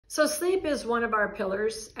So sleep is one of our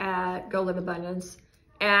pillars at Go Live Abundance,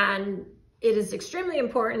 and it is extremely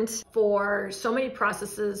important for so many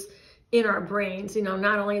processes in our brains. You know,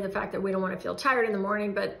 not only the fact that we don't want to feel tired in the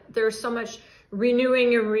morning, but there's so much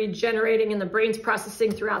renewing and regenerating in the brain's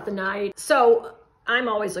processing throughout the night. So I'm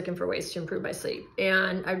always looking for ways to improve my sleep,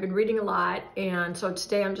 and I've been reading a lot. And so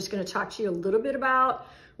today I'm just going to talk to you a little bit about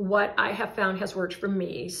what I have found has worked for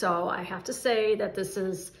me. So I have to say that this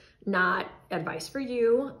is not advice for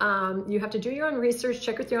you. You have to do your own research,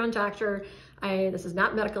 check with your own doctor. This is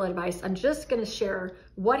not medical advice. I'm just going to share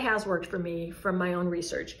what has worked for me from my own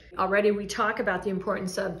research. Already we talk about the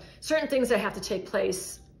importance of certain things that have to take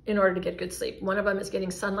place in order to get good sleep. One of them is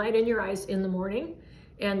getting sunlight in your eyes in the morning.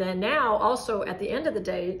 And then now also at the end of the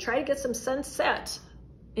day, try to get some sunset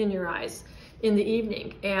in your eyes in the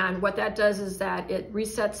evening. And what that does is that it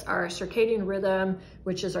resets our circadian rhythm,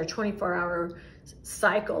 which is our 24-hour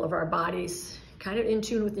cycle of our bodies, kind of in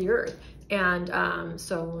tune with the earth. And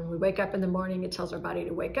so when we wake up in the morning, it tells our body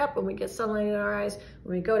to wake up. When we get sunlight in our eyes,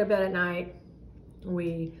 when we go to bed at night,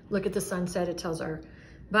 we look at the sunset, it tells our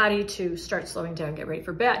body to start slowing down, get ready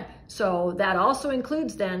for bed. So that also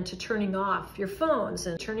includes then to turning off your phones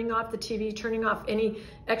and turning off the TV, turning off any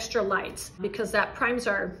extra lights, because that primes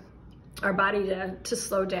our body to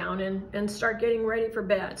slow down and start getting ready for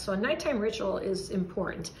bed. So a nighttime ritual is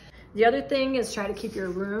important. The other thing is try to keep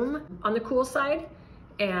your room on the cool side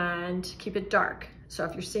and keep it dark. So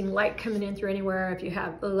if you're seeing light coming in through anywhere, if you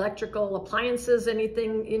have electrical appliances,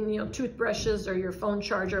 anything in, toothbrushes or your phone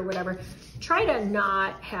charger or whatever, try to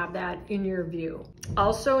not have that in your view.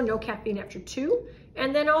 Also, no caffeine after 2.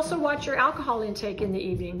 And then also watch your alcohol intake in the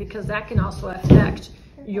evening, because that can also affect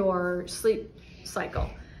your sleep cycle.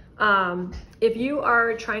 If you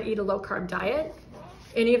are trying to eat a low carb diet,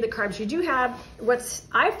 any of the carbs you do have, what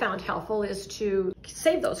I've found helpful is to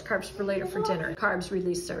save those carbs for later for dinner. Carbs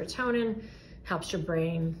release serotonin, helps your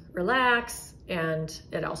brain relax, and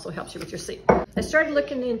it also helps you with your sleep. I started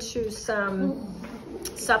looking into some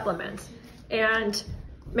supplements, and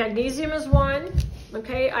magnesium is one.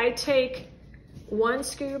 Okay, I take 1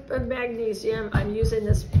 scoop of magnesium. I'm using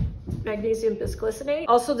this magnesium bisglycinate.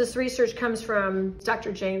 Also, this research comes from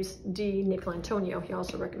Dr. James D. Nicolantonio. He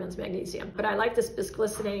also recommends magnesium. But I like this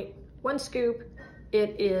bisglycinate, 1 scoop.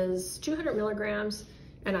 It is 200 milligrams,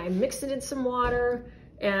 and I mix it in some water,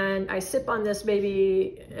 and I sip on this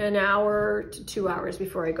maybe an hour to 2 hours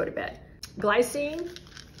before I go to bed. Glycine,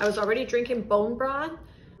 I was already drinking bone broth,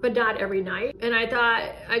 but not every night. And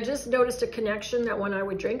I just noticed a connection that when I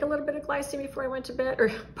would drink a little bit of glycine before I went to bed, or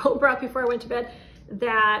bone broth before I went to bed,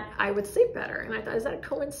 that I would sleep better. And I thought, is that a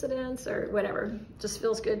coincidence or whatever? Just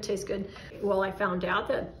feels good, tastes good. Well, I found out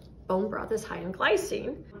that bone broth is high in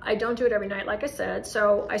glycine. I don't do it every night, like I said,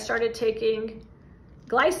 so I started taking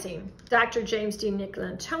glycine. Dr. James D.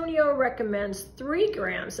 Nicolantonio recommends 3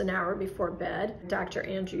 grams an hour before bed. Dr.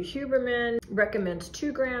 Andrew Huberman recommends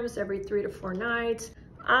 2 grams every 3 to 4 nights.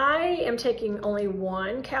 I am taking only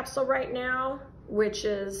 1 capsule right now, which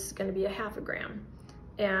is going to be a 0.5 gram.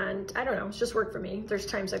 And I don't know, it's just worked for me. There's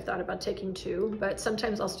times I've thought about taking 2, but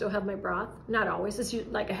sometimes I'll still have my broth. Not always, it's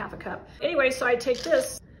like a 0.5 cup. Anyway, so I take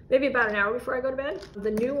this maybe about an hour before I go to bed.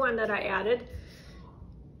 The new one that I added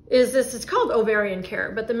is this, it's called Ovarian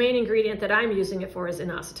Care, but the main ingredient that I'm using it for is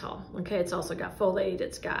inositol. Okay, it's also got folate,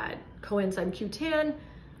 it's got coenzyme Q10,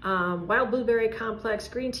 wild blueberry complex,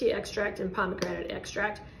 green tea extract, and pomegranate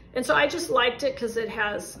extract. And so I just liked it because it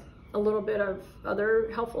has a little bit of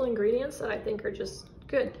other helpful ingredients that I think are just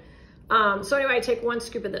good. So anyway, I take 1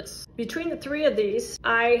 scoop of this. Between the 3 of these,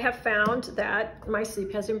 I have found that my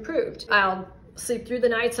sleep has improved. I'll sleep through the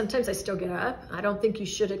night. Sometimes I still get up. I don't think you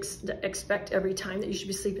should expect every time that you should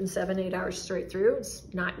be sleeping 7-8 hours straight through. It's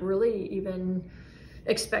not really even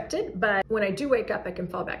expected, but when I do wake up, I can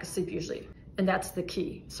fall back asleep usually. And that's the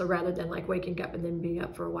key. So rather than like waking up and then being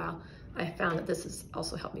up for a while, I found that this has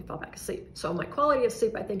also helped me fall back asleep. So my quality of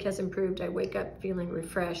sleep, I think, has improved. I wake up feeling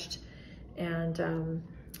refreshed. And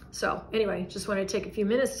so anyway, just wanted to take a few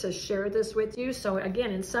minutes to share this with you. So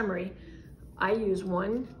again, in summary, I use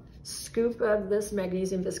 1 scoop of this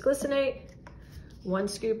magnesium bisglycinate, 1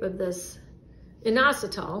 scoop of this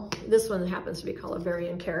inositol. This one happens to be called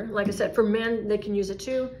Ovarian Care. Like I said, for men, they can use it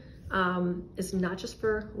too. It's not just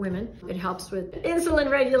for women. It helps with insulin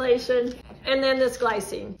regulation. And then this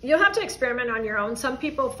glycine. You'll have to experiment on your own. Some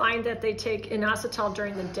people find that they take inositol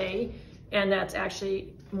during the day, and that's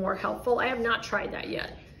actually more helpful. I have not tried that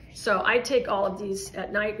yet. So I take all of these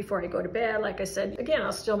at night before I go to bed. Like I said, again,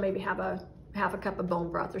 I'll still maybe have a 0.5 cup of bone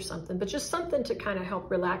broth or something, but just something to kind of help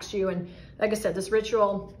relax you. And like I said, this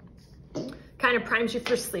ritual kind of primes you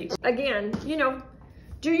for sleep. Again,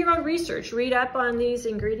 do your own research, read up on these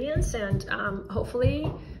ingredients, and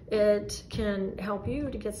hopefully it can help you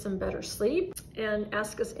to get some better sleep. And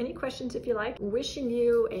ask us any questions if you like. Wishing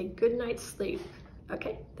you a good night's sleep.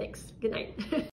 Okay, thanks. Good night.